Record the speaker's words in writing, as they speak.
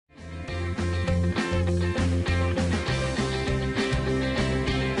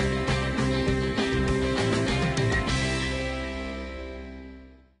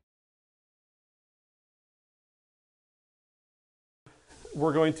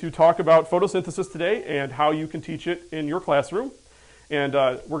we're going to talk about photosynthesis today and how you can teach it in your classroom. And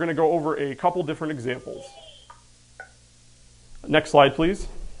we're going to go over a couple different examples. Next slide, please.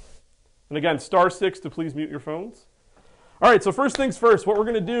 And again, *6 to please mute your phones. All right, so first things first, what we're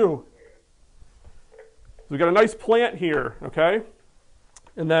going to do is we've got a nice plant here, okay?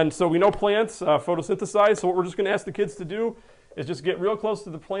 And then, so we know plants photosynthesize, so what we're just going to ask the kids to do is just get real close to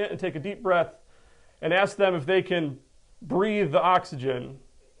the plant and take a deep breath and ask them if they can breathe the oxygen.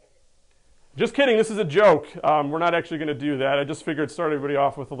 Just kidding, this is a joke. We're not actually going to do that. I just figured start everybody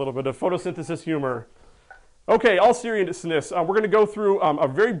off with a little bit of photosynthesis humor. Okay, all seriousness, we're going to go through a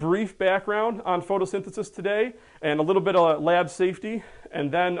very brief background on photosynthesis today and a little bit of lab safety. And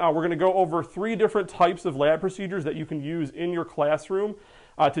then we're going to go over 3 different types of lab procedures that you can use in your classroom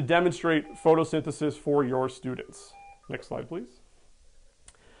to demonstrate photosynthesis for your students. Next slide, please.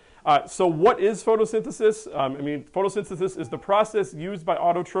 So what is photosynthesis? Photosynthesis is the process used by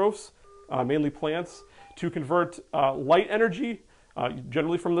autotrophs, mainly plants, to convert light energy,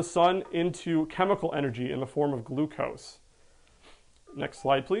 generally from the sun, into chemical energy in the form of glucose. Next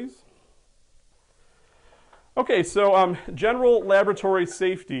slide, please. Okay, so general laboratory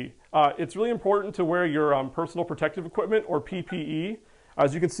safety. It's really important to wear your personal protective equipment, or PPE.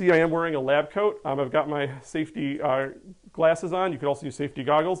 As you can see, I am wearing a lab coat. I've got my safety glasses on. You could also use safety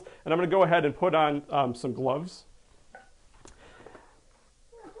goggles. And I'm going to go ahead and put on some gloves.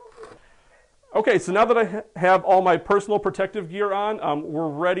 Okay, so now that I have all my personal protective gear on, we're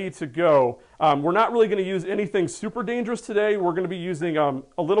ready to go. We're not really going to use anything super dangerous today. We're going to be using a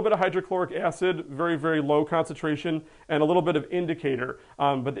little bit of hydrochloric acid, very, very low concentration, and a little bit of indicator.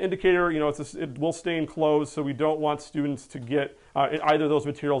 But the indicator, it will stain clothes, so we don't want students to get either of those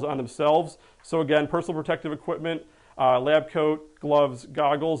materials on themselves. So again, personal protective equipment, lab coat, gloves,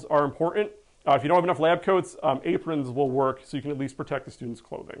 goggles are important. If you don't have enough lab coats, aprons will work, so you can at least protect the students'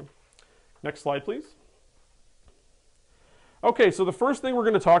 clothing. Next slide, please. Okay, so the first thing we're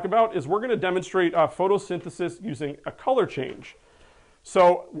going to talk about is we're going to demonstrate photosynthesis using a color change.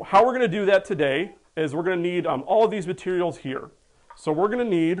 So how we're going to do that today is we're going to need all of these materials here. So we're going to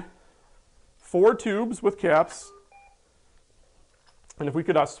need 4 tubes with caps. And if we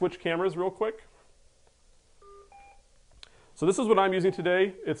could switch cameras real quick. So this is what I'm using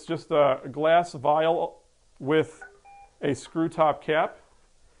today. It's just a glass vial with a screw top cap.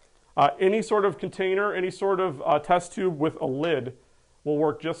 Any sort of container, any sort of test tube with a lid will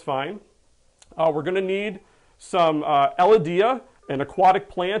work just fine. We're going to need some Elodea, an aquatic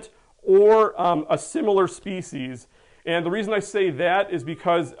plant, or a similar species. And the reason I say that is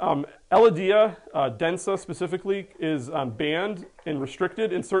because Elodea densa specifically is banned and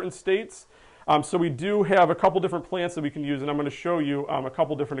restricted in certain states. So we do have a couple different plants that we can use, and I'm going to show you a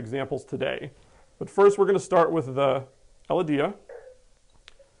couple different examples today. But first we're going to start with the Elodea.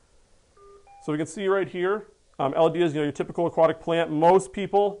 So we can see right here, Elodea is your typical aquatic plant. Most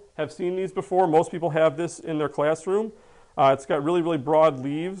people have seen these before. Most people have this in their classroom. It's got really, really broad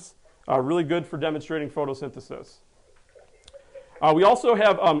leaves, really good for demonstrating photosynthesis. We also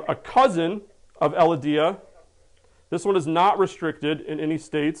have a cousin of Elodea. This one is not restricted in any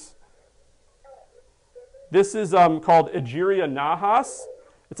states. This is called Egeria nahas.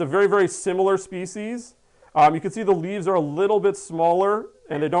 It's a very, very similar species. You can see the leaves are a little bit smaller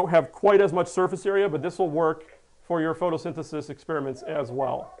and they don't have quite as much surface area, but this will work for your photosynthesis experiments as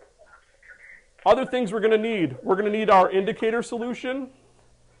well. Other things we're going to need our indicator solution.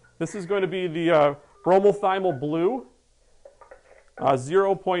 This is going to be the bromothiamyl blue,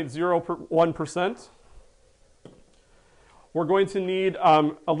 0.01%. We're going to need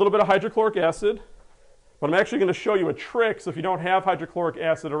a little bit of hydrochloric acid. But I'm actually going to show you a trick, so if you don't have hydrochloric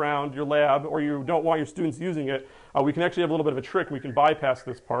acid around your lab or you don't want your students using it, we can actually have a little bit of a trick. We can bypass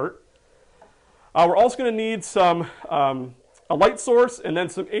this part. We're also going to need some a light source and then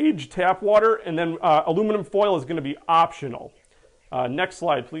some aged tap water, and then aluminum foil is going to be optional. Next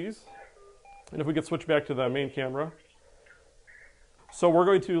slide, please. And if we could switch back to the main camera. So we're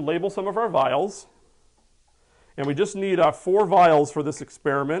going to label some of our vials. And we just need 4 vials for this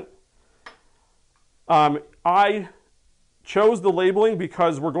experiment. I chose the labeling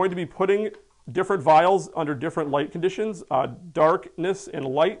because we're going to be putting different vials under different light conditions, darkness and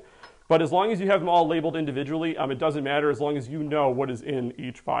light. But as long as you have them all labeled individually, it doesn't matter as long as you know what is in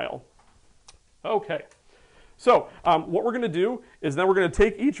each vial. Okay, so what we're going to do is then we're going to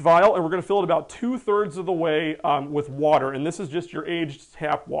take each vial and we're going to fill it about 2/3 of the way with water. And this is just your aged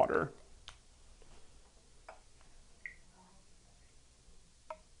tap water.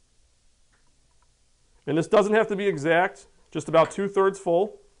 And this doesn't have to be exact, just about 2/3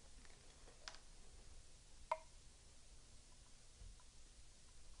 full.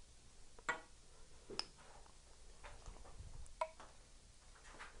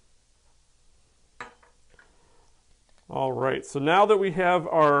 All right, so now that we have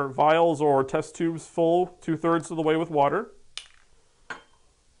our vials or test tubes full 2/3 of the way with water,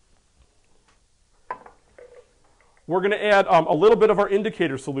 we're going to add a little bit of our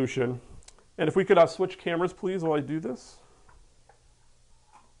indicator solution. And if we could switch cameras, please, while I do this.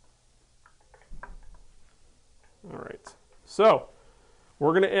 All right, so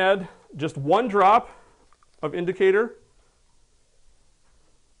we're going to add just 1 drop of indicator.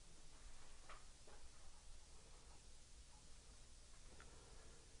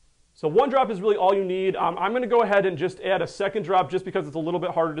 So 1 drop is really all you need. I'm going to go ahead and just add a 2nd drop just because it's a little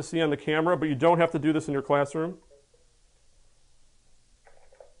bit harder to see on the camera, but you don't have to do this in your classroom.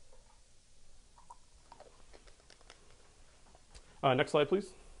 Next slide,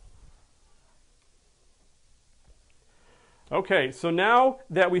 please. Okay, so now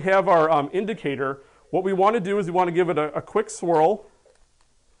that we have our indicator, what we want to do is we want to give it a quick swirl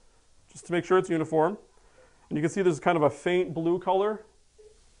just to make sure it's uniform. And you can see there's kind of a faint blue color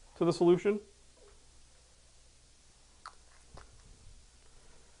to the solution.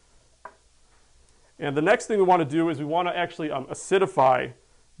 And the next thing we want to do is we want to actually acidify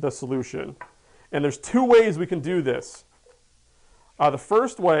the solution. And there's 2 ways we can do this. The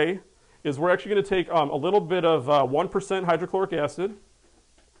first way is we're actually going to take a little bit of 1% hydrochloric acid. And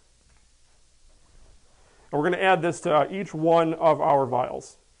we're going to add this to each one of our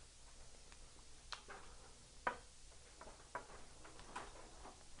vials.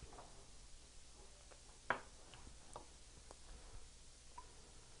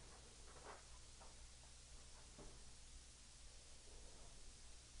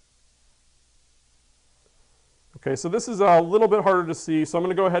 Okay, so this is a little bit harder to see, so I'm going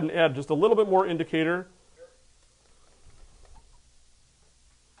to go ahead and add just a little bit more indicator.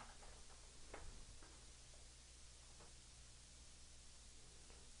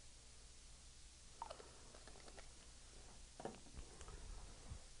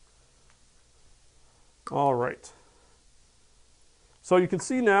 All right. So you can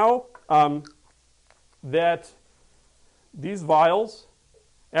see now that these vials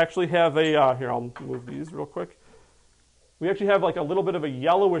actually have a, here, I'll move these real quick. We actually have like a little bit of a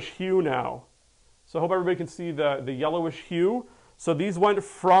yellowish hue now. So I hope everybody can see the yellowish hue. So these went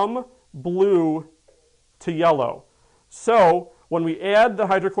from blue to yellow. So when we add the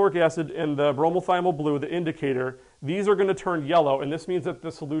hydrochloric acid and the bromothiamyl blue, the indicator, these are going to turn yellow, and this means that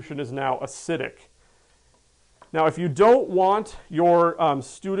the solution is now acidic. Now, if you don't want your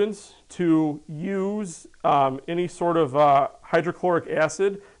students to use any sort of hydrochloric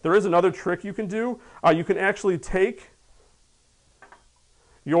acid, there is another trick you can do. You can actually take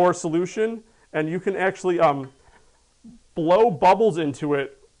your solution and you can actually blow bubbles into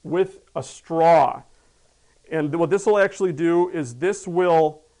it with a straw. And what this will actually do is this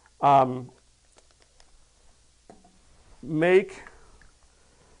will make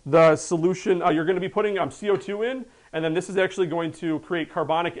the solution, you're going to be putting CO2 in, and then this is actually going to create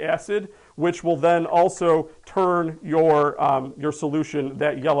carbonic acid, which will then also turn your solution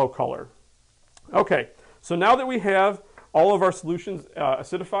that yellow color. Okay, so now that we have all of our solutions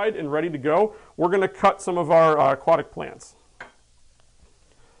acidified and ready to go, we're going to cut some of our aquatic plants.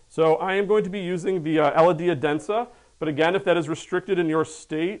 So I am going to be using the Elodea densa, but again, if that is restricted in your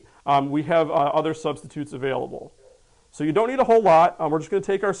state, we have other substitutes available. So you don't need a whole lot. We're just going to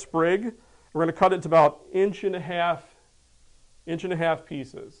take our sprig. We're going to cut it to about 1.5 inch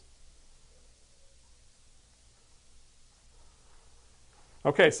pieces.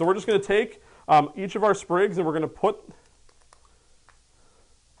 Okay, so we're just going to take each of our sprigs and we're going to put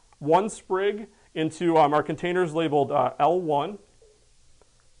 1 sprig into our containers labeled L1.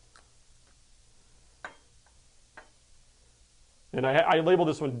 And I labeled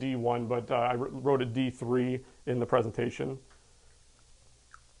this one D1, but I wrote it D3 in the presentation.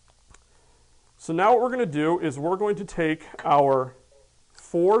 So now what we're going to do is we're going to take our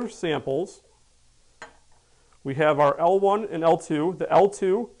 4 samples. We have our L1 and L2. The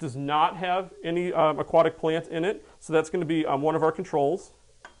L2 does not have any aquatic plant in it, so that's going to be one of our controls.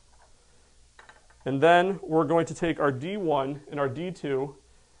 And then we're going to take our D1 and our D2,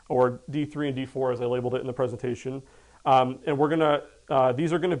 or D3 and D4 as I labeled it in the presentation. And we're going to,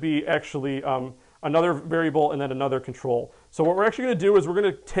 these are going to be actually another variable and then another control. So what we're actually going to do is we're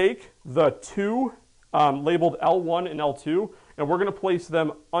going to take the 2 labeled L1 and L2, and we're going to place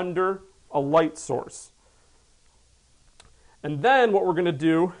them under a light source. And then what we're going to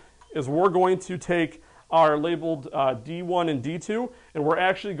do is we're going to take our labeled D1 and D2, and we're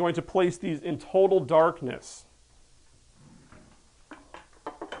actually going to place these in total darkness.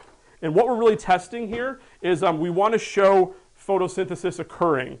 And what we're really testing here is we want to show photosynthesis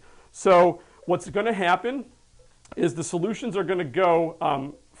occurring. So what's going to happen is the solutions are going to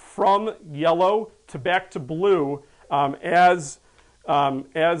go from yellow to back to blue as the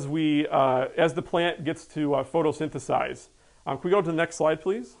plant gets to photosynthesize. Can we go to the next slide,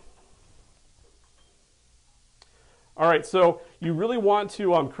 please? All right, so you really want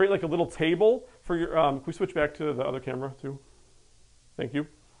to create like a little table for your, can we switch back to the other camera too? Thank you.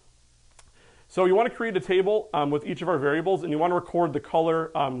 So you want to create a table with each of our variables, and you want to record the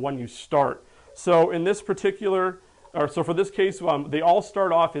color when you start. So in this particular, so for this case, they all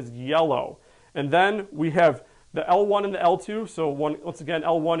start off as yellow. And then we have the L1 and the L2. So once again,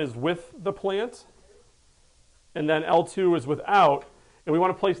 L1 is with the plant, and then L2 is without. And we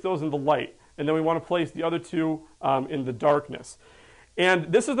want to place those in the light. And then we want to place the other two in the darkness.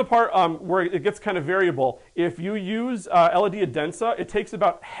 And this is the part where it gets kind of variable. If you use Eladia densa, it takes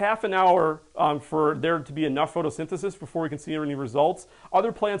about half an hour for there to be enough photosynthesis before we can see any results.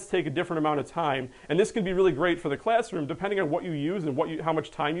 Other plants take a different amount of time. And this can be really great for the classroom. Depending on what you use and how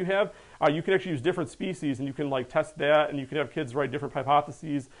much time you have, you can actually use different species, and you can like test that, and you can have kids write different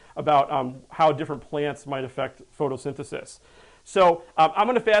hypotheses about how different plants might affect photosynthesis. So I'm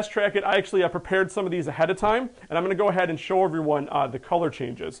going to fast track it. I actually prepared some of these ahead of time, and I'm going to go ahead and show everyone the color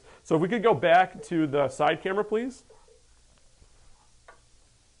changes. So if we could go back to the side camera, please.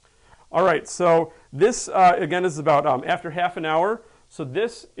 All right, so this, again, is about after half an hour. So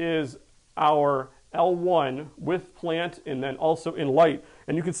this is our L1 with plant and then also in light.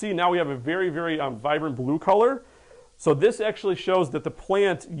 And you can see now we have a very, very vibrant blue color. So this actually shows that the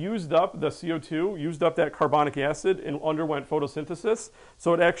plant used up the CO2, used up that carbonic acid, and underwent photosynthesis.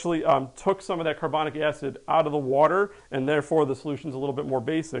 So it actually took some of that carbonic acid out of the water, and therefore the solution's a little bit more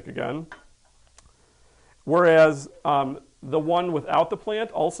basic again. Whereas the one without the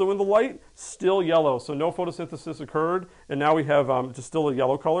plant, also in the light, still yellow. So no photosynthesis occurred, and now we have just still a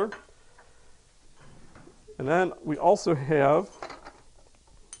yellow color. And then we also have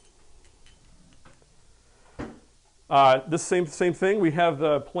this same thing. We have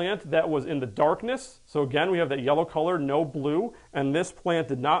the plant that was in the darkness. So again, we have that yellow color, no blue. And this plant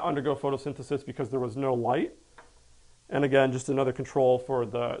did not undergo photosynthesis because there was no light. And again, just another control for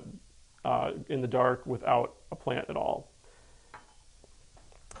the in the dark without a plant at all.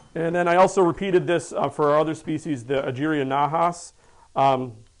 And then I also repeated this for our other species, the Egeria nahas.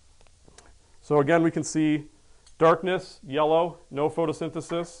 So again, we can see darkness, yellow, no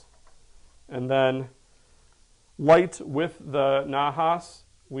photosynthesis. And then light with the nahas,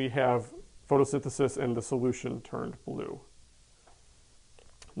 we have photosynthesis and the solution turned blue.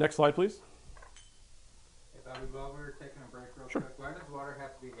 Next slide, please. Hey, Bobby, while we're taking a break real quick, why does water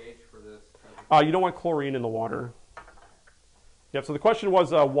have to be aged for this? You don't want chlorine in the water. Yep, so the question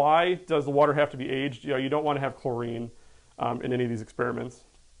was, why does the water have to be aged? You don't want to have chlorine in any of these experiments.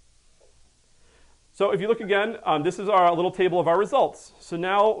 So if you look again, this is our little table of our results. So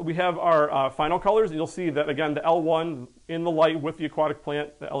now we have our final colors, and you'll see that, again, the L1 in the light with the aquatic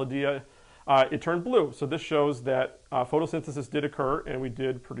plant, the Eladia, it turned blue. So this shows that photosynthesis did occur, and we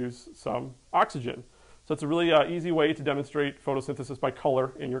did produce some oxygen. So it's a really easy way to demonstrate photosynthesis by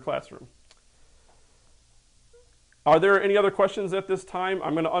color in your classroom. Are there any other questions at this time?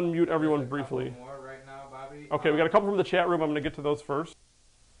 I'm going to unmute everyone briefly. There's a couple more right now, Bobby. Okay, we got a couple from the chat room. I'm going to get to those first.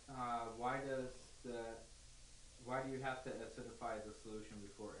 Why do you have to acidify the solution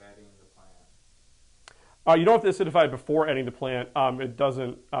before adding the plant? You don't have to acidify before adding the plant. It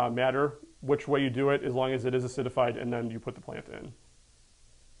doesn't matter which way you do it, as long as it is acidified and then you put the plant in.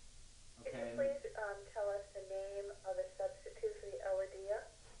 Okay. Could you please tell us the name of the substitute for the Eladia?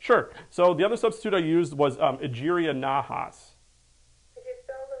 Sure. So the other substitute I used was Egeria nahas. Could you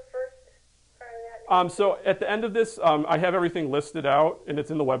spell the first part of that name? So at the end of this, I have everything listed out, and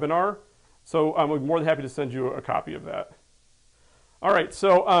it's in the webinar. So I'm more than happy to send you a copy of that. All right,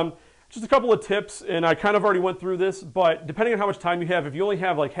 so just a couple of tips, and I kind of already went through this, but depending on how much time you have, if you only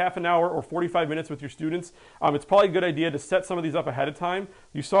have like half an hour or 45 minutes with your students, it's probably a good idea to set some of these up ahead of time.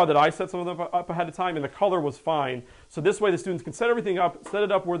 You saw that I set some of them up ahead of time, and the color was fine. So this way the students can set everything up, set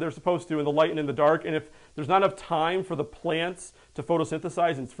it up where they're supposed to in the light and in the dark, and if there's not enough time for the plants to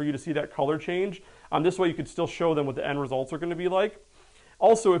photosynthesize and for you to see that color change, this way you could still show them what the end results are going to be like.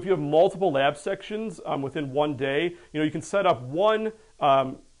 Also, if you have multiple lab sections within one day, you can set up one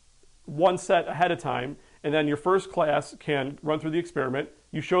set ahead of time, and then your first class can run through the experiment.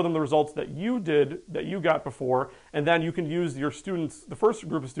 You show them the results that you did, that you got before, and then you can use your students, the first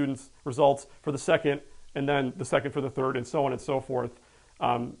group of students' results for the second, and then the second for the third, and so on and so forth.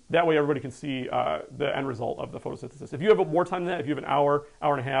 That way everybody can see the end result of the photosynthesis. If you have more time than that, if you have an hour,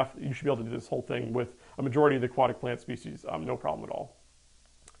 hour and a half, you should be able to do this whole thing with a majority of the aquatic plant species, no problem at all.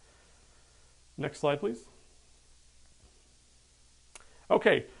 Next slide, please.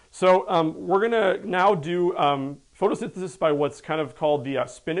 Okay, so we're going to now do photosynthesis by what's kind of called the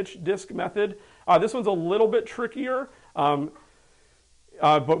spinach disc method. This one's a little bit trickier, but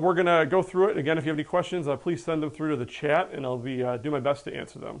we're going to go through it. Again, if you have any questions, please send them through to the chat, and I'll do my best to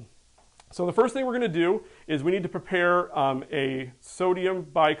answer them. So the first thing we're going to do is we need to prepare a sodium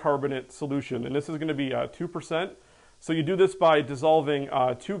bicarbonate solution, and this is going to be 2%. So you do this by dissolving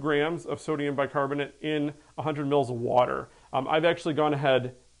 2 grams of sodium bicarbonate in 100 mils of water. I've actually gone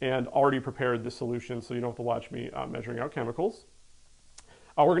ahead and already prepared this solution, so you don't have to watch me measuring out chemicals.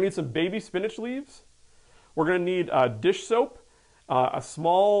 We're going to need some baby spinach leaves. We're going to need dish soap, a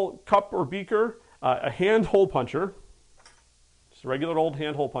small cup or beaker, a hand hole puncher, just a regular old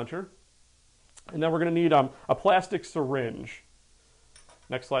hand hole puncher, and then we're going to need a plastic syringe.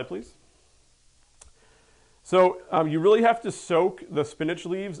 Next slide, please. So you really have to soak the spinach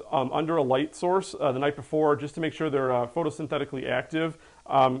leaves under a light source the night before, just to make sure they're photosynthetically active.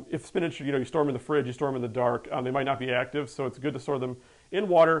 If spinach, you store them in the fridge, you store them in the dark, they might not be active, so it's good to store them in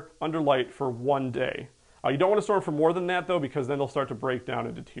water under light for 1 day. You don't want to store them for more than that, though, because then they'll start to break down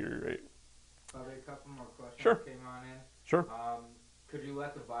and deteriorate. Probably a couple more questions Sure. came on in. Sure. Could you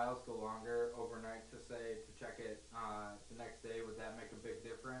let the vials go longer overnight to check it the next day? Would that make a big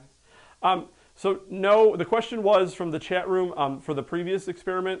difference? So no, the question was from the chat room for the previous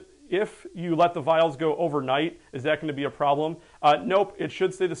experiment, if you let the vials go overnight, is that going to be a problem? Nope, it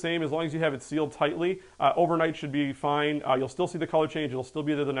should stay the same as long as you have it sealed tightly. Overnight should be fine. You'll still see the color change. It'll still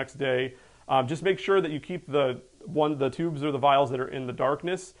be there the next day. Just make sure that you keep the tubes or the vials that are in the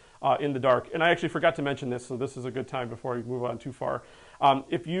darkness in the dark. And I actually forgot to mention this, so this is a good time before we move on too far.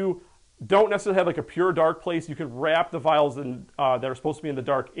 If you don't necessarily have like a pure dark place, you can wrap the vials that are supposed to be in the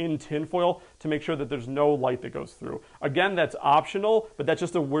dark in tin foil to make sure that there's no light that goes through. Again, that's optional, but that's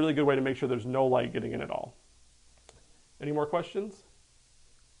just a really good way to make sure there's no light getting in at all. Any more questions?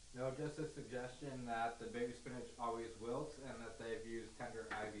 No, just a suggestion that the baby spinach always wilts and that they've used tender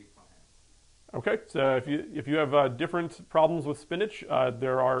ivy plants. Okay, so if you have different problems with spinach,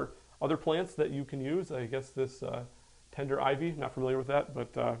 there are other plants that you can use. I guess this tender ivy, not familiar with that,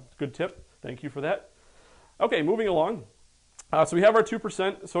 but good tip. Thank you for that. Okay, moving along. So we have our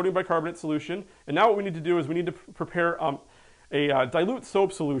 2% sodium bicarbonate solution, and now what we need to do is we need to prepare a dilute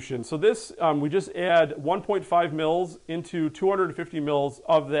soap solution. So this, we just add 1.5 mils into 250 mils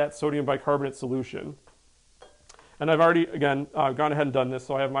of that sodium bicarbonate solution. And I've already, again, gone ahead and done this,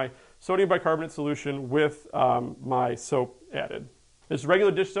 so I have my sodium bicarbonate solution with my soap added. This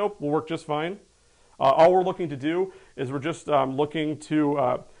regular dish soap will work just fine. All we're looking to do is we're just looking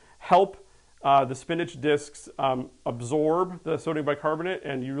to help the spinach discs absorb the sodium bicarbonate,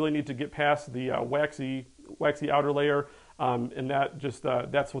 and you really need to get past the waxy outer layer, and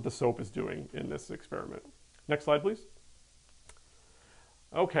that's what the soap is doing in this experiment. Next slide, please.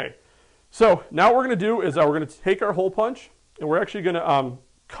 Okay, so now what we're going to do is we're going to take our hole punch, and we're actually going to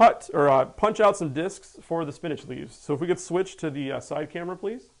cut or punch out some discs for the spinach leaves. So if we could switch to the side camera,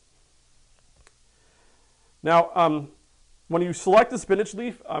 please. Now, when you select the spinach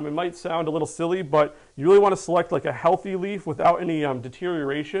leaf, it might sound a little silly, but you really want to select like a healthy leaf without any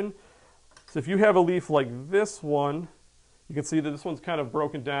deterioration. So if you have a leaf like this one, you can see that this one's kind of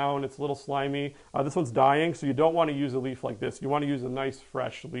broken down. It's a little slimy. This one's dying, so you don't want to use a leaf like this. You want to use a nice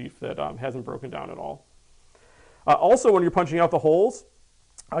fresh leaf that hasn't broken down at all. Also, when you're punching out the holes,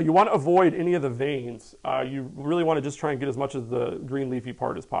 you want to avoid any of the veins. You really want to just try and get as much of the green leafy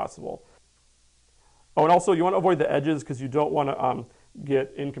part as possible. Oh, and also you want to avoid the edges because you don't want to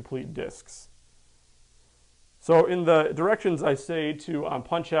get incomplete discs. So in the directions I say to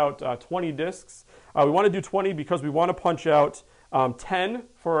punch out 20 discs. We want to do 20 because we want to punch out 10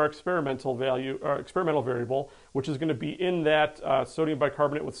 for our experimental value, or experimental variable, which is going to be in that sodium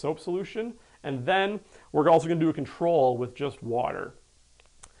bicarbonate with soap solution. And then we're also going to do a control with just water.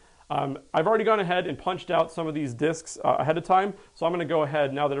 I've already gone ahead and punched out some of these discs ahead of time, so I'm going to go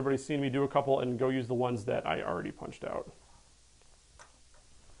ahead, now that everybody's seen me do a couple, and go use the ones that I already punched out.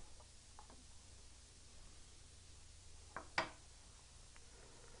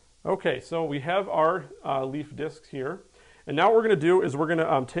 Okay, so we have our leaf discs here, and now what we're going to do is we're going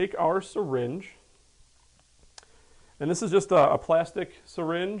to take our syringe, and this is just a plastic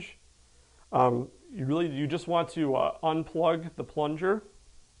syringe. You just want to unplug the plunger.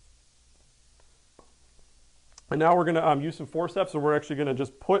 And now we're going to use some forceps, so we're actually going to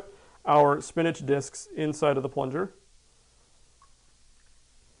just put our spinach discs inside of the plunger.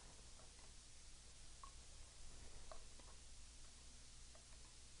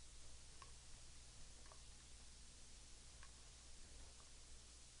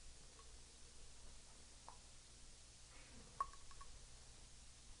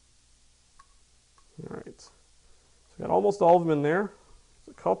 Got almost all of them in there.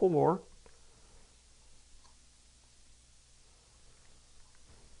 There's a couple more.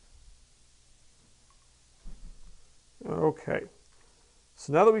 Okay.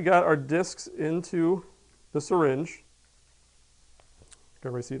 So now that we got our discs into the syringe, can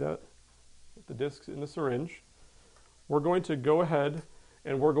everybody see that? The discs in the syringe. We're going to go ahead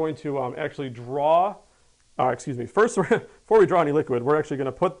and we're going to actually draw, first before we draw any liquid, we're actually going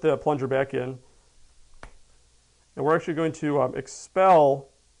to put the plunger back in. And we're actually going to expel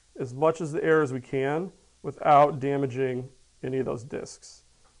as much of the air as we can without damaging any of those discs.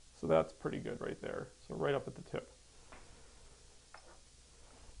 So that's pretty good right there. So right up at the tip.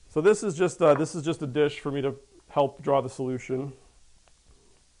 So this is just a dish for me to help draw the solution.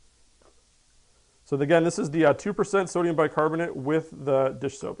 So again, this is the 2% sodium bicarbonate with the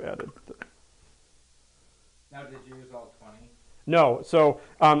dish soap added. Now, did you use all 20? No. So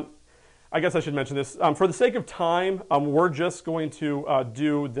I guess I should mention this. For the sake of time, we're just going to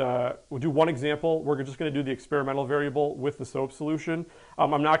we'll do one example. We're just going to do the experimental variable with the soap solution.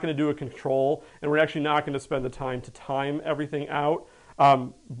 I'm not going to do a control, and we're actually not going to spend the time to time everything out.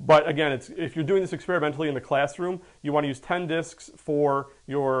 But again, if you're doing this experimentally in the classroom, you want to use 10 discs for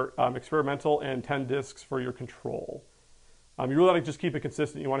your experimental and 10 discs for your control. You really want to just keep it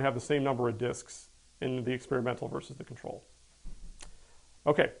consistent. You want to have the same number of discs in the experimental versus the control.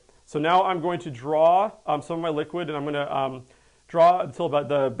 Okay, so now I'm going to draw some of my liquid, and I'm going to draw until about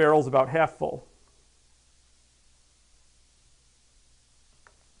the barrel's about half full.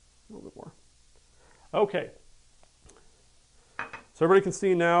 A little bit more. Okay. So everybody can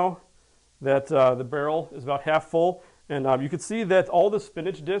see now that the barrel is about half full, and you can see that all the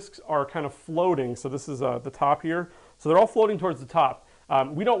spinach discs are kind of floating. So this is the top here. So they're all floating towards the top.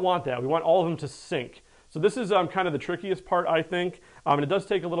 We don't want that. We want all of them to sink. So this is kind of the trickiest part, I think, and it does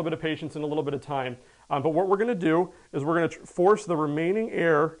take a little bit of patience and a little bit of time. But what we're going to do is we're going to force the remaining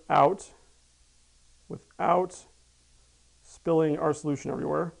air out without spilling our solution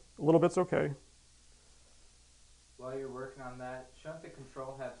everywhere. A little bit's okay. While you're working on that, shouldn't the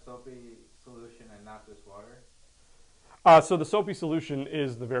control have soapy solution and not just water? So the soapy solution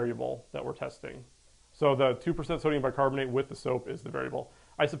is the variable that we're testing. So the 2% sodium bicarbonate with the soap is the variable.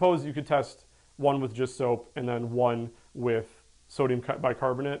 I suppose you could test one with just soap and then one with sodium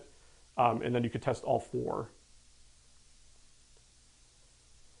bicarbonate, and then you could test all four.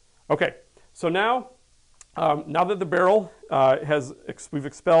 Okay, so now that the barrel we've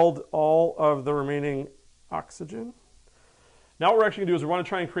expelled all of the remaining oxygen. Now what we're actually going to do is we want to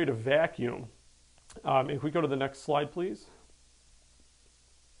try and create a vacuum. If we go to the next slide, please.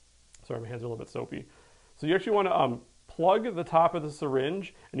 Sorry, my hands are a little bit soapy. So you actually want to plug the top of the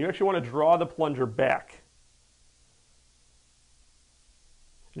syringe, and you actually want to draw the plunger back.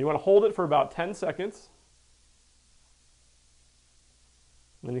 And you want to hold it for about 10 seconds.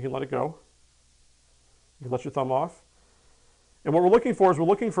 And then you can let it go. You can let your thumb off. And what we're looking for is we're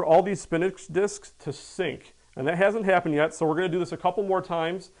looking for all these spinach discs to sink. And that hasn't happened yet, so we're going to do this a couple more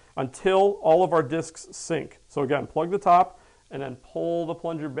times until all of our discs sink. So again, plug the top and then pull the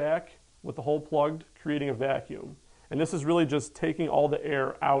plunger back with the hole plugged, creating a vacuum. And this is really just taking all the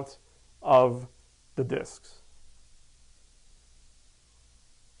air out of the discs.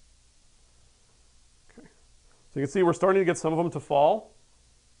 Okay. So you can see we're starting to get some of them to fall.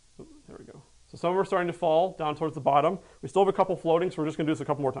 Oh, there we go. So some of them are starting to fall down towards the bottom. We still have a couple floating, so we're just going to do this a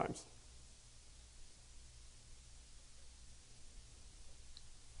couple more times.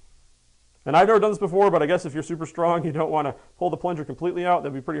 And I've never done this before, but I guess if you're super strong, you don't want to pull the plunger completely out.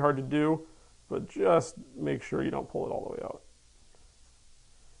 That'd be pretty hard to do, but just make sure you don't pull it all the way out.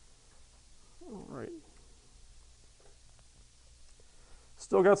 All right.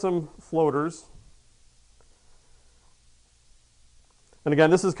 Still got some floaters. And again,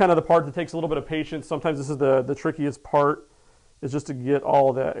 this is kind of the part that takes a little bit of patience. Sometimes this is the trickiest part, is just to get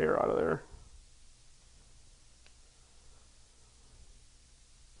all that air out of there.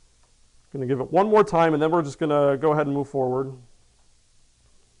 Going to give it one more time, and then we're just going to go ahead and move forward.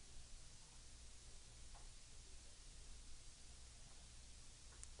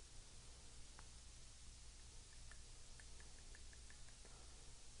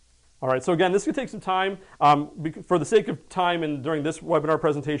 All right, so again, this could take some time. For the sake of time and during this webinar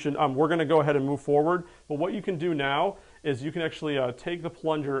presentation, we're going to go ahead and move forward. But what you can do now is you can actually take the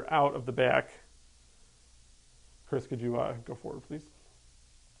plunger out of the back. Chris, could you go forward, please?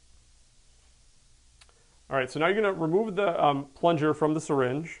 All right, so now you're going to remove the plunger from the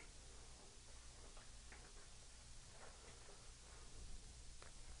syringe.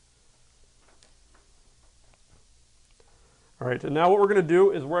 All right, and now what we're going to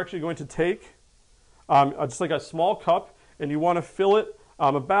do is we're actually going to take just like a small cup, and you want to fill it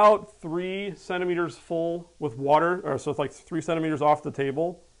about 3 centimeters full with water, or so it's like 3 centimeters off the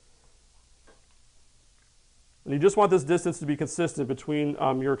table. And you just want this distance to be consistent between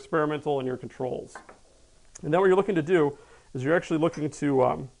your experimental and your controls. And then what you're looking to do is you're actually looking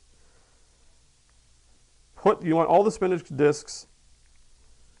to you want all the spinach discs,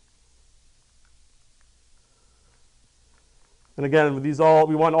 and again, with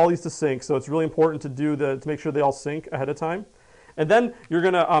we want all these to sync, so it's really important to make sure they all sync ahead of time. And then you're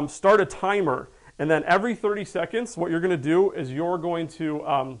going to start a timer, and then every 30 seconds, what you're going to do is you're going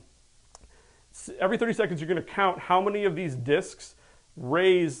to every 30 seconds, you're going to count how many of these discs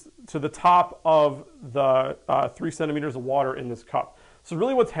raise to the top of the 3 centimeters of water in this cup. So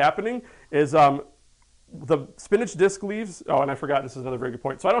really what's happening is the spinach disc leaves, oh, and I forgot, this is another very good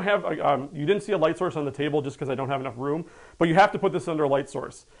point. So I don't have, you didn't see a light source on the table just because I don't have enough room, but you have to put this under a light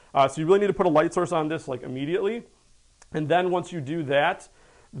source. So you really need to put a light source on this like immediately. And then once you do that,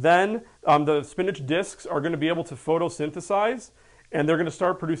 then the spinach discs are going to be able to photosynthesize, and they're going to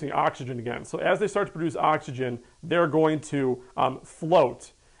start producing oxygen again. So as they start to produce oxygen, they're going to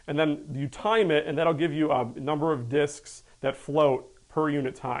float. And then you time it, and that'll give you a number of discs that float per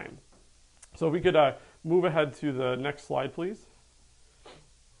unit time. So if we could move ahead to the next slide, please.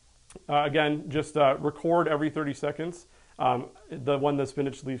 Again, just record every 30 seconds when the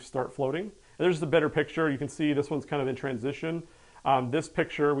spinach leaves start floating. And there's a better picture. You can see this one's kind of in transition. This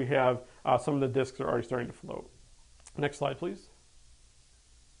picture, we have some of the discs are already starting to float. Next slide, please.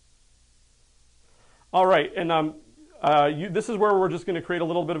 All right, and this is where we're just going to create a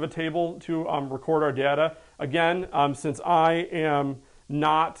little bit of a table to record our data. Again, since I am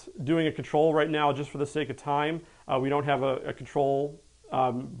not doing a control right now just for the sake of time, we don't have a control,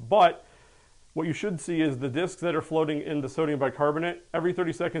 but what you should see is the discs that are floating in the sodium bicarbonate. Every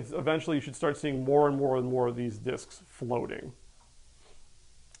 30 seconds, eventually you should start seeing more and more and more of these discs floating.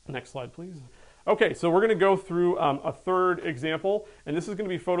 Next slide, please. Okay, so we're going to go through a third example, and this is going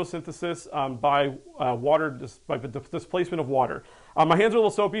to be photosynthesis by by the displacement of water. My hands are a little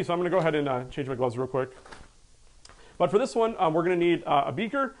soapy, so I'm going to go ahead and change my gloves real quick. But for this one, we're going to need a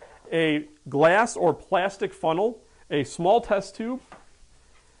beaker, a glass or plastic funnel, a small test tube,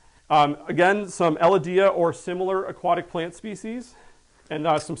 again, some Elodea or similar aquatic plant species, and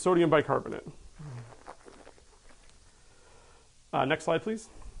some sodium bicarbonate. Next slide, please.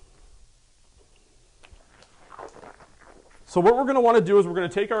 So what we're going to want to do is we're going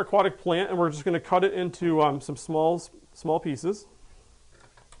to take our aquatic plant and we're just going to cut it into some small pieces.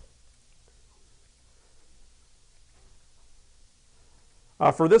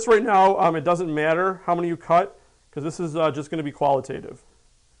 For this right now, it doesn't matter how many you cut because this is just going to be qualitative.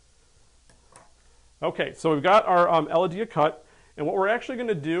 Okay, so we've got our Elodea cut, and what we're actually going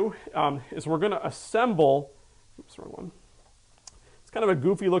to do is we're going to assemble, oops, wrong one. It's kind of a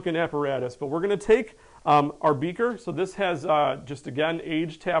goofy looking apparatus, but we're going to take our beaker. So this has just, again,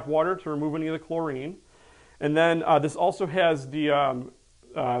 aged tap water to remove any of the chlorine. And then this also has the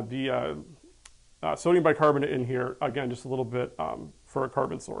sodium bicarbonate in here, again, just a little bit for a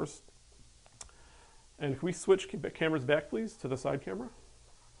carbon source. And can we switch cameras back, please, to the side camera?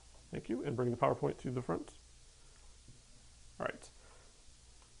 Thank you, and bring the PowerPoint to the front. All right.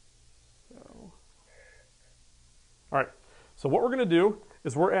 All right, so what we're going to do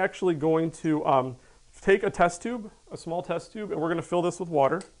is we're actually going to take a test tube, a small test tube, and we're going to fill this with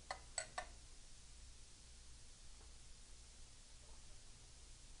water.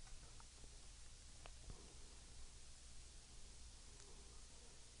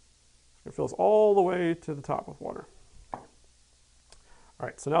 It fills all the way to the top with water. All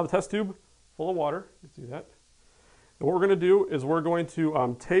right, so now the test tube full of water. You can see that. And what we're going to do is we're going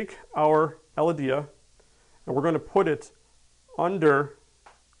to take our Elodea and we're going to put it under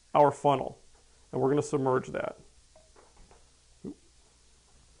our funnel. And we're going to submerge that. Oop.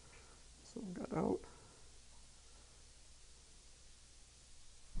 So we got out.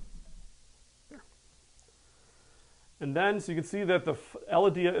 There. And then, so you can see that the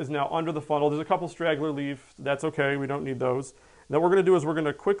Elodea is now under the funnel. There's a couple straggler leaves. That's okay. We don't need those. And then what we're going to do is we're going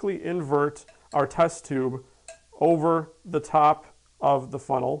to quickly invert our test tube over the top of the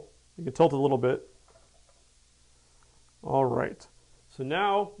funnel. You can tilt it a little bit. All right. So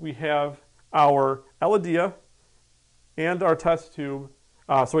now we have our Elodea and our test tube.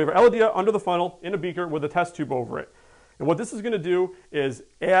 So we have our Elodea under the funnel in a beaker with a test tube over it. And what this is going to do is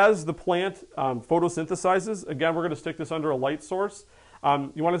as the plant photosynthesizes, again, we're going to stick this under a light source.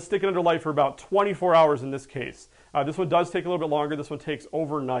 You want to stick it under light for about 24 hours in this case. This one does take a little bit longer. This one takes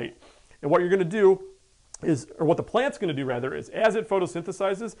overnight. And what you're going to do or what the plant's going to do rather, is as it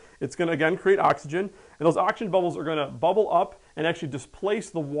photosynthesizes, it's going to again create oxygen, and those oxygen bubbles are going to bubble up and actually displace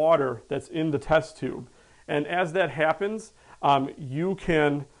the water that's in the test tube. And as that happens, you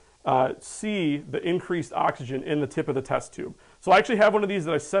can see the increased oxygen in the tip of the test tube. So I actually have one of these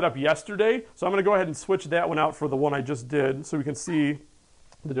that I set up yesterday, so I'm going to go ahead and switch that one out for the one I just did so we can see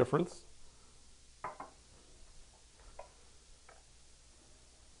the difference.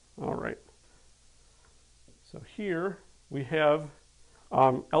 All right. So here we have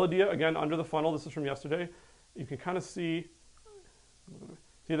Eladia, again, under the funnel. This is from yesterday. You can kind of see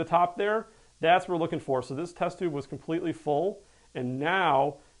the top there? That's what we're looking for. So this test tube was completely full, and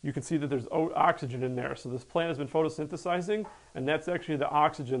now you can see that there's oxygen in there. So this plant has been photosynthesizing, and that's actually the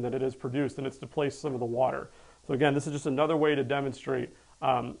oxygen that it has produced, and it's displaced some of the water. So again, this is just another way to demonstrate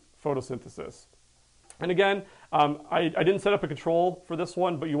photosynthesis. And again, I didn't set up a control for this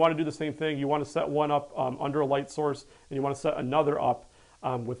one, but you want to do the same thing. You want to set one up under a light source, and you want to set another up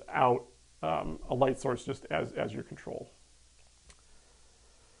without a light source just as your control.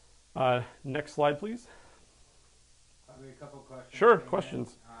 Next slide, please. I have a couple questions. Sure,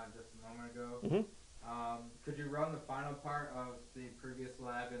 questions. Just a moment ago. Mm-hmm. Could you run the final part of the previous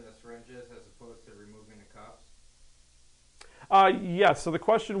lab in the syringes as opposed to removing the cups? Yes, so the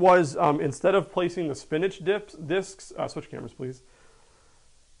question was, instead of placing the spinach discs, switch cameras please.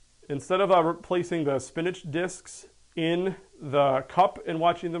 Instead of placing the spinach discs in the cup and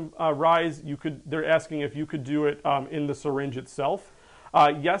watching them rise, they're asking if you could do it in the syringe itself.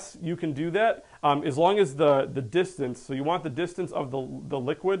 Yes, you can do that, as long as the distance, so you want the distance of the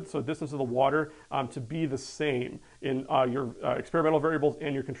liquid, so distance of the water, to be the same in your experimental variables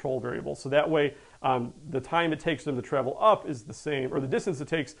and your control variables. So that way, the time it takes them to travel up is the same, or the distance it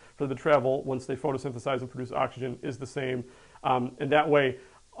takes for them to travel once they photosynthesize and produce oxygen is the same. And that way,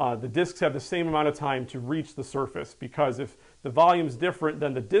 the discs have the same amount of time to reach the surface, because if the volume is different,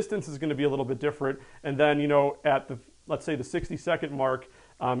 then the distance is going to be a little bit different. And then, at the, let's say the 60-second mark,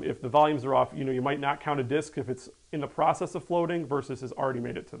 if the volumes are off, you might not count a disc if it's in the process of floating versus has already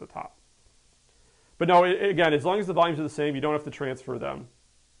made it to the top. But no, again, as long as the volumes are the same, you don't have to transfer them.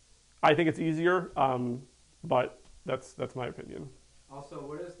 I think it's easier, but that's my opinion. Also,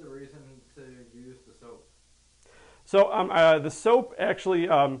 what is the reason to use the soap? So the soap actually,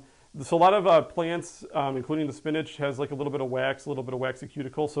 so a lot of plants, including the spinach, has like a little bit of wax, a little bit of waxy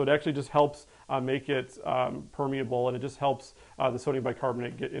cuticle. So it actually just helps make it permeable, and it just helps the sodium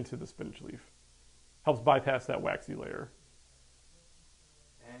bicarbonate get into the spinach leaf. Helps bypass that waxy layer.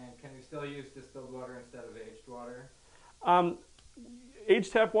 And can we still use distilled water instead of aged water?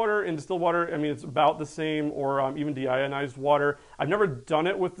 Aged tap water and distilled water, I mean, it's about the same, or even deionized water. I've never done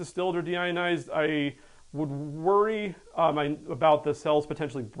it with distilled or deionized. I would worry about the cells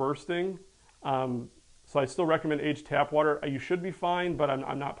potentially bursting. So I still recommend aged tap water. You should be fine, but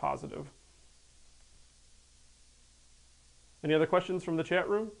I'm not positive. Any other questions from the chat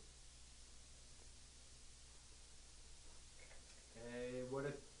room? Would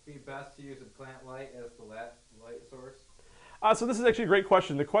it be best to use a plant light as the light source? So this is actually a great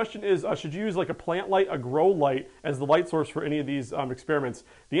question. The question is, should you use like a plant light, a grow light, as the light source for any of these experiments?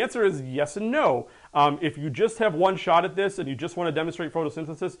 The answer is yes and no. If you just have one shot at this and you just want to demonstrate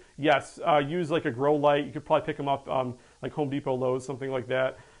photosynthesis, yes, use like a grow light. You could probably pick them up like Home Depot, Lowe's, something like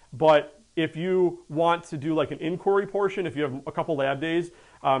that. But if you want to do like an inquiry portion, if you have a couple lab days,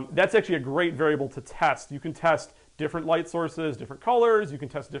 that's actually a great variable to test. You can test different light sources, different colors. You can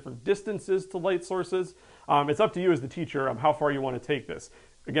test different distances to light sources. It's up to you as the teacher how far you want to take this.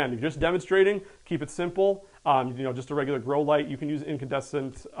 Again, if you're just demonstrating, keep it simple. Just a regular grow light. You can use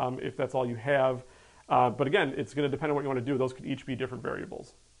incandescent if that's all you have. But again, it's going to depend on what you want to do. Those could each be different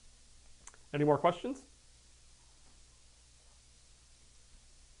variables. Any more questions?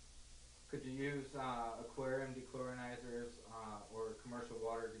 Could you use aquarium dechlorinizers or commercial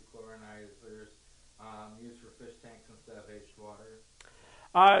water dechlorinizers used for fish tanks instead of aged water?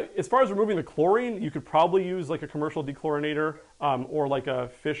 As far as removing the chlorine, you could probably use like a commercial dechlorinator or like a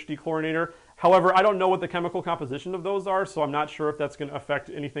fish dechlorinator. However, I don't know what the chemical composition of those are, so I'm not sure if that's going to affect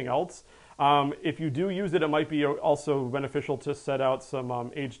anything else. If you do use it, it might be also beneficial to set out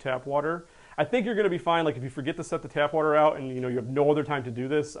some aged tap water. I think you're going to be fine. Like if you forget to set the tap water out and you have no other time to do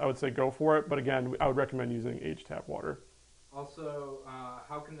this, I would say go for it. But again, I would recommend using aged tap water. Also,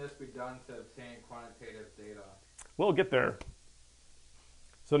 how can this be done to obtain quantitative data? We'll get there.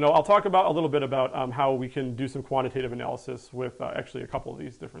 So no, I'll talk about a little bit about how we can do some quantitative analysis with actually a couple of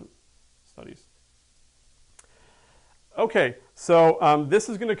these different studies. Okay, so this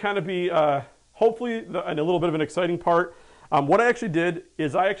is going to kind of be hopefully a little bit of an exciting part. What I actually did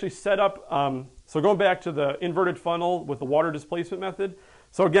is I actually set up, so going back to the inverted funnel with the water displacement method.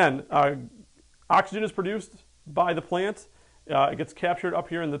 So again, oxygen is produced by the plant. It gets captured up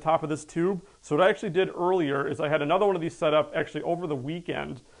here in the top of this tube. So what I actually did earlier is I had another one of these set up actually over the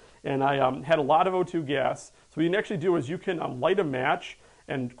weekend, and I had a lot of O2 gas. So what you can actually do is you can light a match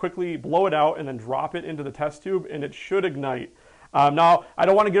and quickly blow it out and then drop it into the test tube, and it should ignite. Now, I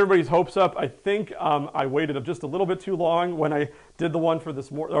don't want to get everybody's hopes up. I think I waited just a little bit too long when I did the one for this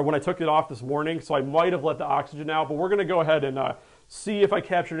morning, or when I took it off this morning, so I might have let the oxygen out, but we're going to go ahead and see if I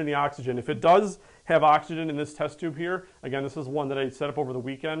captured any oxygen. If it does have oxygen in this test tube here, again, this is one that I set up over the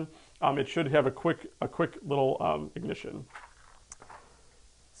weekend, it should have a quick little ignition.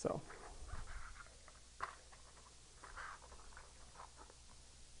 So.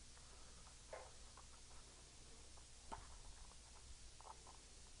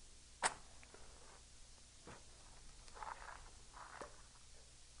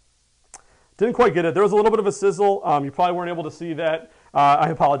 Didn't quite get it. There was a little bit of a sizzle. You probably weren't able to see that. I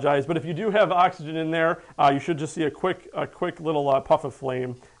apologize. But if you do have oxygen in there, you should just see a quick little puff of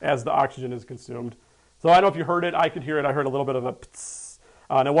flame as the oxygen is consumed. So I don't know if you heard it. I could hear it. I heard a little bit of a pts,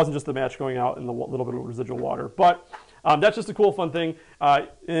 and it wasn't just the match going out and the little bit of residual water. But that's just a cool, fun thing.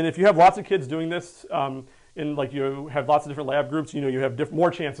 And if you have lots of kids doing this, and like you have lots of different lab groups, you have more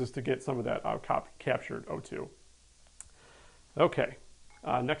chances to get some of that captured O2. Okay,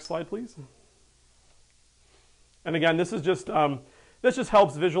 next slide, please. And again, this just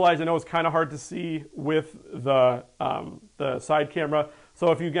helps visualize. I know it's kind of hard to see with the side camera.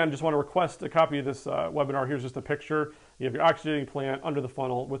 So if you, again, just want to request a copy of this webinar, here's just a picture. You have your oxygenating plant under the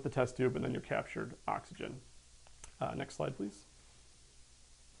funnel with the test tube, and then your captured oxygen. Next slide, please.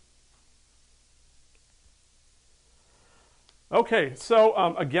 Okay,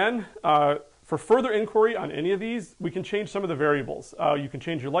 so again, for further inquiry on any of these, we can change some of the variables. You can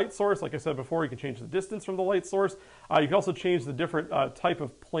change your light source. Like I said before, you can change the distance from the light source. You can also change the different type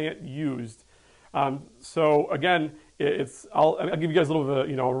of plant used. So again, I'll give you guys a little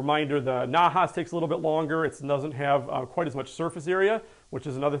bit of a reminder. The Nahas takes a little bit longer. It doesn't have quite as much surface area, which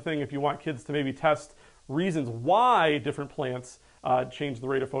is another thing if you want kids to maybe test reasons why different plants change the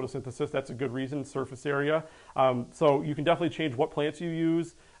rate of photosynthesis. That's a good reason, surface area. So you can definitely change what plants you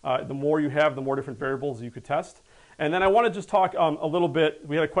use. The more you have, the more different variables you could test. And then I want to just talk a little bit,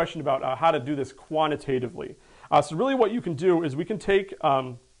 we had a question about how to do this quantitatively. So really what you can do is we can take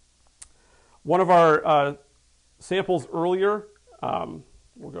one of our samples earlier.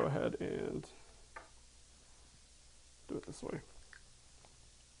 We'll go ahead and do it this way.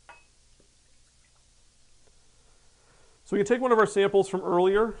 So we can take one of our samples from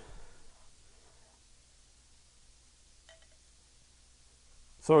earlier.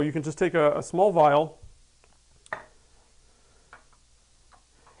 So you can just take a small vial,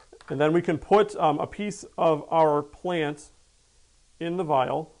 and then we can put a piece of our plant in the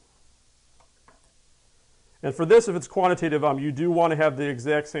vial. And for this, if it's quantitative, you do want to have the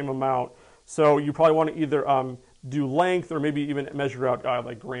exact same amount. So you probably want to either do length or maybe even measure out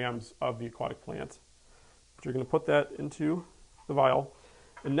like grams of the aquatic plant. But you're going to put that into the vial.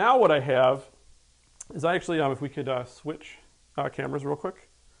 And now what I have is I actually, if we could switch cameras real quick.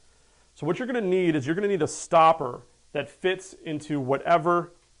 So what you're going to need is you're going to need a stopper that fits into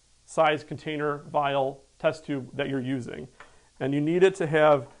whatever size container, vial, test tube that you're using. And you need it to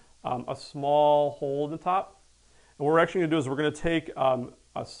have a small hole in the top. And what we're actually going to do is we're going to take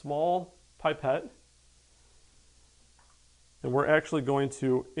a small pipette, and we're actually going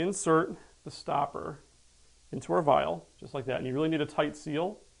to insert the stopper into our vial, just like that. And you really need a tight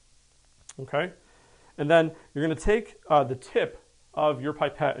seal, okay? And then you're going to take the tip of your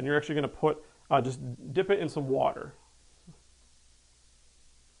pipette, and you're actually going to put, just dip it in some water.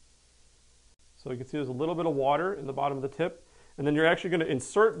 So you can see there's a little bit of water in the bottom of the tip. And then you're actually going to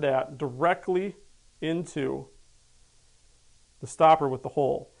insert that directly into the stopper with the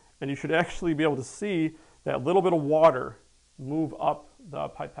hole. And you should actually be able to see that little bit of water move up the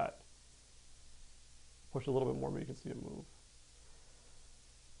pipette. Push a little bit more, but you can see it move.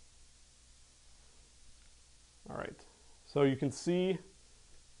 All right. So you can see,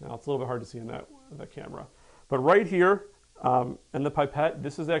 now it's a little bit hard to see in that camera, but right here in the pipette,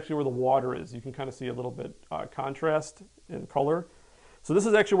 this is actually where the water is. You can kind of see a little bit contrast in color. So this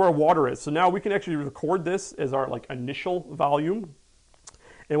is actually where our water is. So now we can actually record this as our initial volume.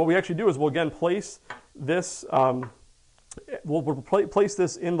 And what we actually do is we'll again place this, place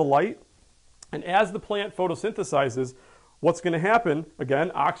this in the light. And as the plant photosynthesizes, what's going to happen,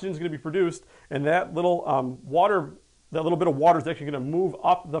 again, oxygen is going to be produced, and that little bit of water is actually going to move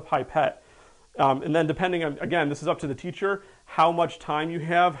up the pipette. And then depending on, again, this is up to the teacher, how much time you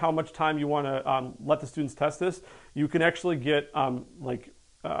have, how much time you want to let the students test this. You can actually get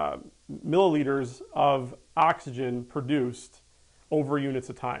milliliters of oxygen produced over units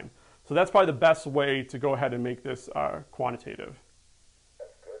of time. So that's probably the best way to go ahead and make this quantitative.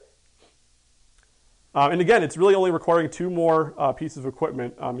 And again, it's really only requiring 2 more pieces of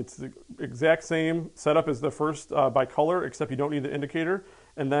equipment. It's the exact same setup as the first by color, except you don't need the indicator.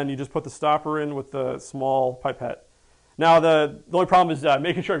 And then you just put the stopper in with the small pipette. Now, the only problem is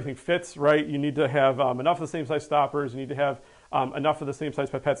making sure everything fits, right? You need to have enough of the same size stoppers. You need to have enough of the same size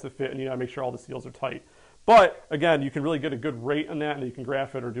pipettes that fit, and you got to make sure all the seals are tight. But again, you can really get a good rate on that, and you can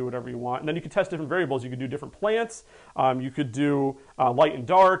graph it or do whatever you want. And then you can test different variables. You could do different plants. You could do light and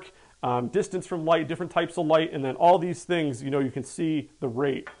dark, distance from light, different types of light, and then all these things, you can see the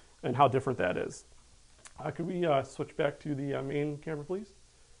rate and how different that is. Could we switch back to the main camera, please?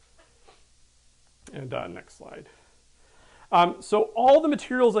 And next slide. So all the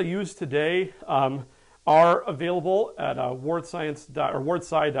materials I use today are available at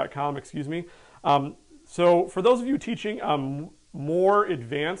wardsci.com, excuse me. So for those of you teaching more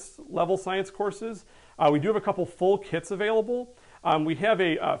advanced level science courses, we do have a couple full kits available. We have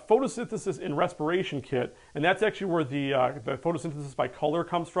a photosynthesis and respiration kit, and that's actually where the photosynthesis by color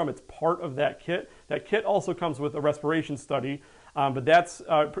comes from. It's part of that kit. That kit also comes with a respiration study, but that's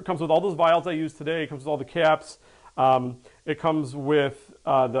comes with all those vials I use today. It comes with all the caps. It comes with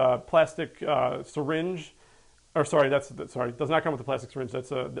the plastic syringe, or sorry, it does not come with the plastic syringe.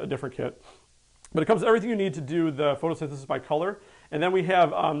 That's a different kit. But it comes with everything you need to do the photosynthesis by color. And then we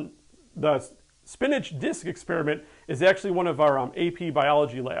have the spinach disc experiment is actually one of our AP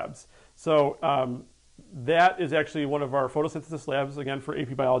biology labs. So that is actually one of our photosynthesis labs, again, for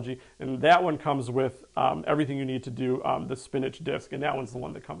AP biology. And that one comes with everything you need to do the spinach disc. And that one's the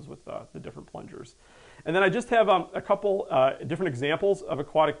one that comes with the different plungers. And then I just have a couple different examples of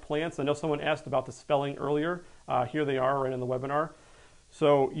aquatic plants. I know someone asked about the spelling earlier. Here they are right in the webinar.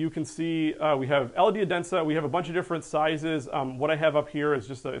 So you can see we have Elodea densa. We have a bunch of different sizes. What I have up here is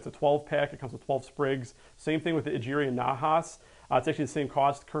just it's a 12 pack. It comes with 12 sprigs. Same thing with the Egeria nahas. It's actually the same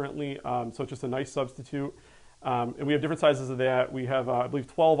cost currently, so it's just a nice substitute. And we have different sizes of that. We have, I believe,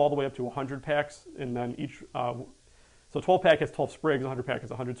 12 all the way up to 100 packs, and then each. So 12 pack has 12 sprigs, 100 pack has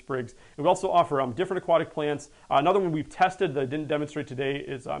 100 sprigs. And we also offer different aquatic plants. Another one we've tested that I didn't demonstrate today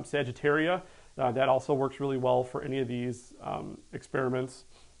is Sagittaria. That also works really well for any of these experiments.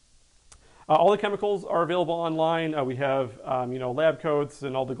 All the chemicals are available online. We have lab coats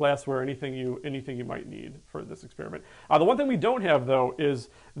and all the glassware, anything you might need for this experiment. The one thing we don't have though is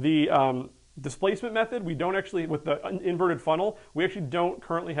the displacement method. We don't actually, with the inverted funnel, we actually don't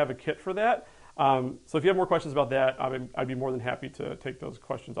currently have a kit for that. So if you have more questions about that, I'd be more than happy to take those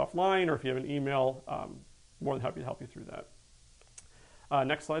questions offline, or if you have an email, more than happy to help you through that.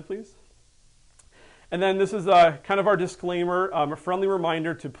 Next slide, please. And then this is kind of our disclaimer, a friendly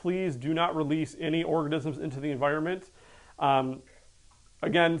reminder to please do not release any organisms into the environment.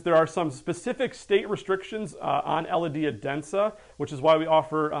 Again, there are some specific state restrictions on Elodea densa, which is why we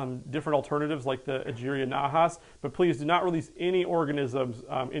offer different alternatives like the Egeria nahas. But please do not release any organisms,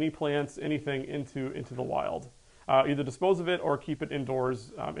 any plants, anything into the wild. Either dispose of it or keep it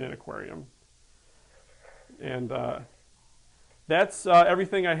indoors in an aquarium. And that's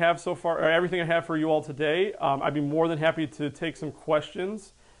everything I have so far, or everything I have for you all today. I'd be more than happy to take some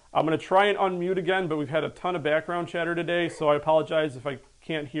questions. I'm going to try and unmute again, but we've had a ton of background chatter today, so I apologize if I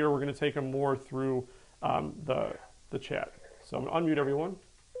can't hear. We're going to take them more through the chat. So I'm going to unmute everyone. To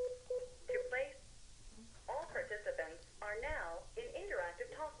place, all participants are now in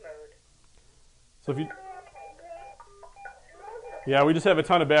interactive talk mode. So if you, yeah, we just have a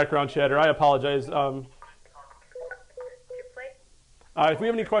ton of background chatter. I apologize. If we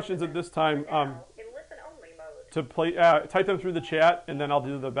have any questions at this time, to play, type them through the chat, and then I'll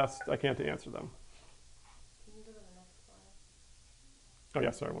do the best I can to answer them. Can you go to the next slide? Oh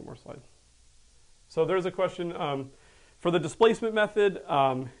yeah, sorry, one more slide. So there's a question for the displacement method.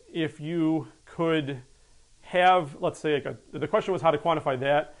 If you could have, let's say, the question was how to quantify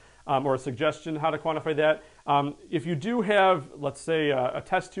that, or a suggestion how to quantify that. If you do have, let's say, a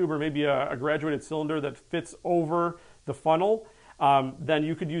test tube or maybe a graduated cylinder that fits over the funnel, then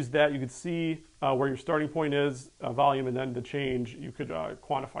you could use that. You could see where your starting point is, volume, and then the change. You could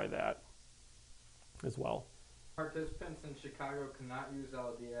quantify that as well. Participants in Chicago cannot use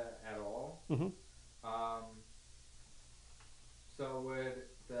Elodea at all. Mm-hmm. So would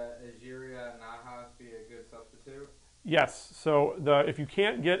the Egeria nahas be a good substitute? Yes. So if you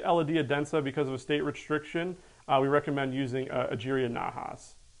can't get Elodea densa because of a state restriction, we recommend using Egeria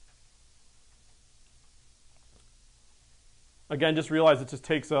nahas. Again, just realize it just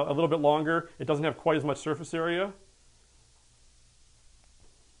takes a little bit longer. It doesn't have quite as much surface area.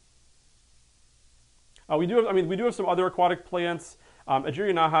 We do have some other aquatic plants.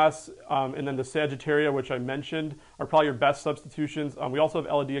 Egeria nahas and then the Sagittaria, which I mentioned, are probably your best substitutions. We also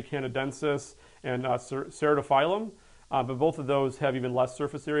have Elodea canadensis and Ceratophyllum, but both of those have even less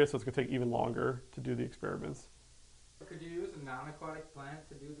surface area, so it's going to take even longer to do the experiments. Could you use a non-aquatic plant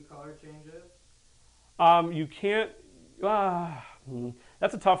to do the color changes? You can't.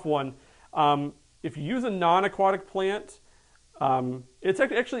 That's a tough one. If you use a non-aquatic plant, it's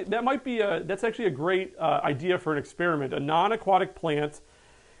actually that's actually a great idea for an experiment. A non-aquatic plant.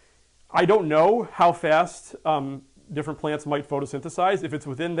 I don't know how fast different plants might photosynthesize. If it's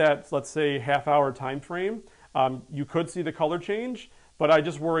within that, let's say, half-hour time frame, you could see the color change. But I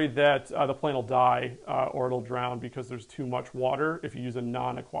just worry that the plant will die or it'll drown because there's too much water if you use a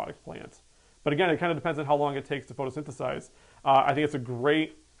non-aquatic plant. But again, it kind of depends on how long it takes to photosynthesize. I think it's a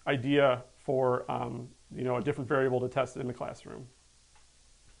great idea for a different variable to test in the classroom.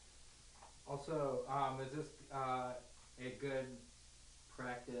 Also, is this a good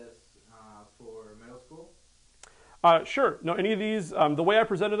practice for middle school? Sure. No, any of these, the way I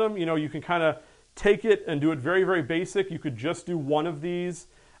presented them, you can kind of take it and do it very, very basic. You could just do one of these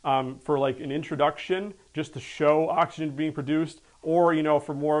for like an introduction, just to show oxygen being produced, or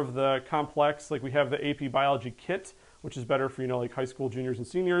for more of the complex, like we have the AP Biology kit, which is better for like high school juniors and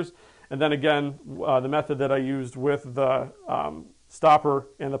seniors. And then again, the method that I used with the stopper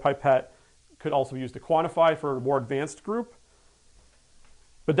and the pipette could also be used to quantify for a more advanced group.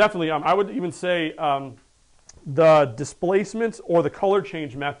 But definitely, I would even say the displacement or the color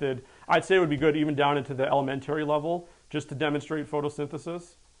change method, I'd say would be good even down into the elementary level, just to demonstrate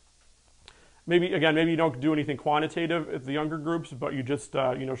photosynthesis. Maybe you don't do anything quantitative at the younger groups, but you just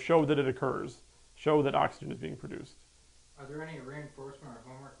show that it occurs, show that oxygen is being produced. Are there any reinforcement or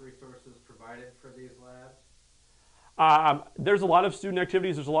homework resources provided for these labs? There's a lot of student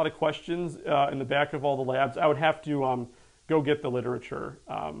activities. There's a lot of questions in the back of all the labs. I would have to go get the literature.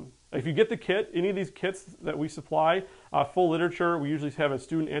 If you get the kit, any of these kits that we supply, full literature, we usually have a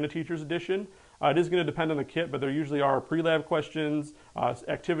student and a teacher's edition. It is going to depend on the kit, but there usually are pre-lab questions,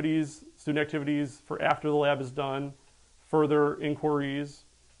 activities, student activities for after the lab is done, further inquiries.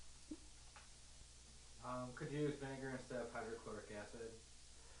 Could you use vinegar instead of hydrochloric acid?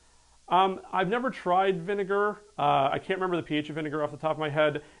 I've never tried vinegar. I can't remember the pH of vinegar off the top of my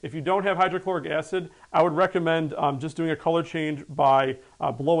head. If you don't have hydrochloric acid, I would recommend just doing a color change by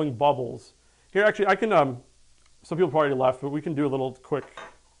blowing bubbles. Here, actually, I can, some people probably left, but we can do a little quick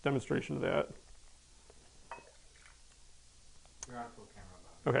demonstration of that. You're on full camera,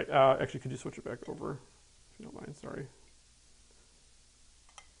 Bob. Okay, actually, could you switch it back over, if you don't mind, sorry.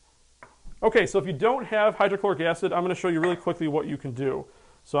 Okay, so if you don't have hydrochloric acid, I'm going to show you really quickly what you can do.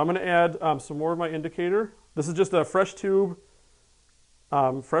 So I'm going to add some more of my indicator. This is just a fresh tube,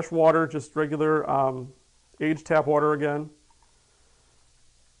 fresh water, just regular aged tap water again.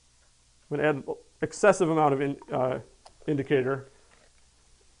 I'm going to add an excessive amount of indicator.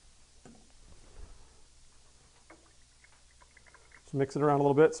 Just mix it around a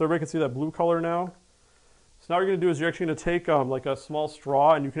little bit so everybody can see that blue color now. So now what you're going to do is you're actually going to take like a small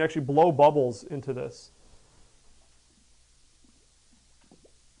straw and you can actually blow bubbles into this.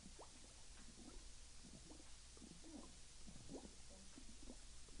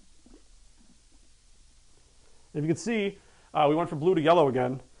 If you can see, we went from blue to yellow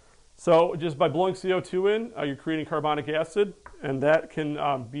again. So just by blowing CO2 in, you're creating carbonic acid, and that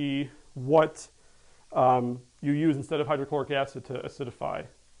can be what you use instead of hydrochloric acid to acidify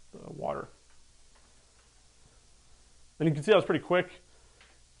the water. And you can see that was pretty quick.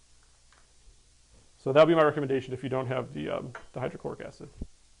 So that would be my recommendation if you don't have the hydrochloric acid.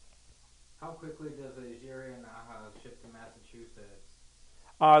 How quickly does the Egeria naha ship to Massachusetts?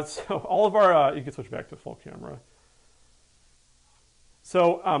 So all of our, you can switch back to full camera.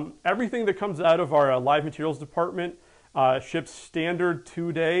 So everything that comes out of our live materials department ships standard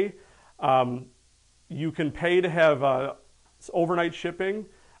 2-day. You can pay to have overnight shipping.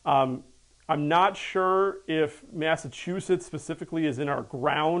 I'm not sure if Massachusetts specifically is in our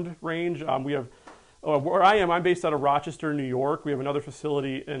ground range. We have, where I am, I'm based out of Rochester, New York. We have another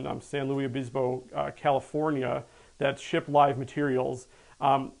facility in San Luis Obispo, California that ship live materials.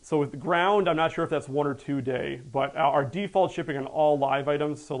 So with the ground, I'm not sure if that's 1 or 2 day, but our default shipping on all live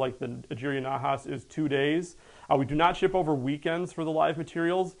items, so like the Egeria nahas, is 2 days. We do not ship over weekends for the live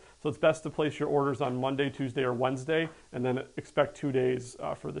materials, so it's best to place your orders on Monday, Tuesday, or Wednesday, and then expect 2 days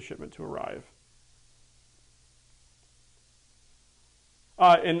for the shipment to arrive.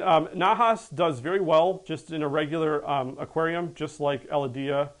 And Nahas does very well just in a regular aquarium, just like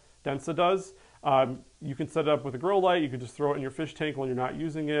Eladia densa does. You can set it up with a grow light. You can just throw it in your fish tank when you're not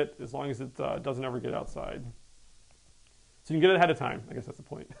using it, as long as it doesn't ever get outside. So you can get it ahead of time. I guess that's the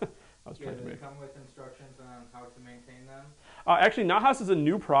point I was trying to Does make. it come with instructions on how to maintain them? Actually, Nahas is a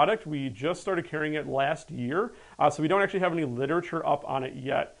new product. We just started carrying it last year, so we don't actually have any literature up on it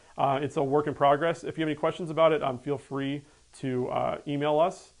yet. It's a work in progress. If you have any questions about it, feel free to email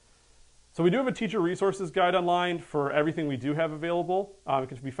us. So we do have a teacher resources guide online for everything we do have available. It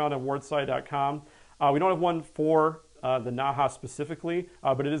can be found on wardsci.com. We don't have one for the Nahas specifically,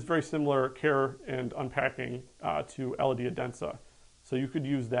 but it is very similar care and unpacking to Eladia densa. So you could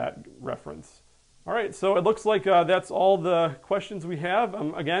use that reference. All right, so it looks like that's all the questions we have.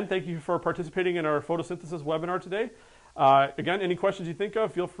 Again, thank you for participating in our photosynthesis webinar today. Again, any questions you think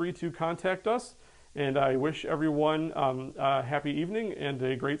of, feel free to contact us. And I wish everyone a happy evening and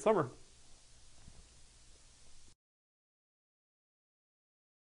a great summer.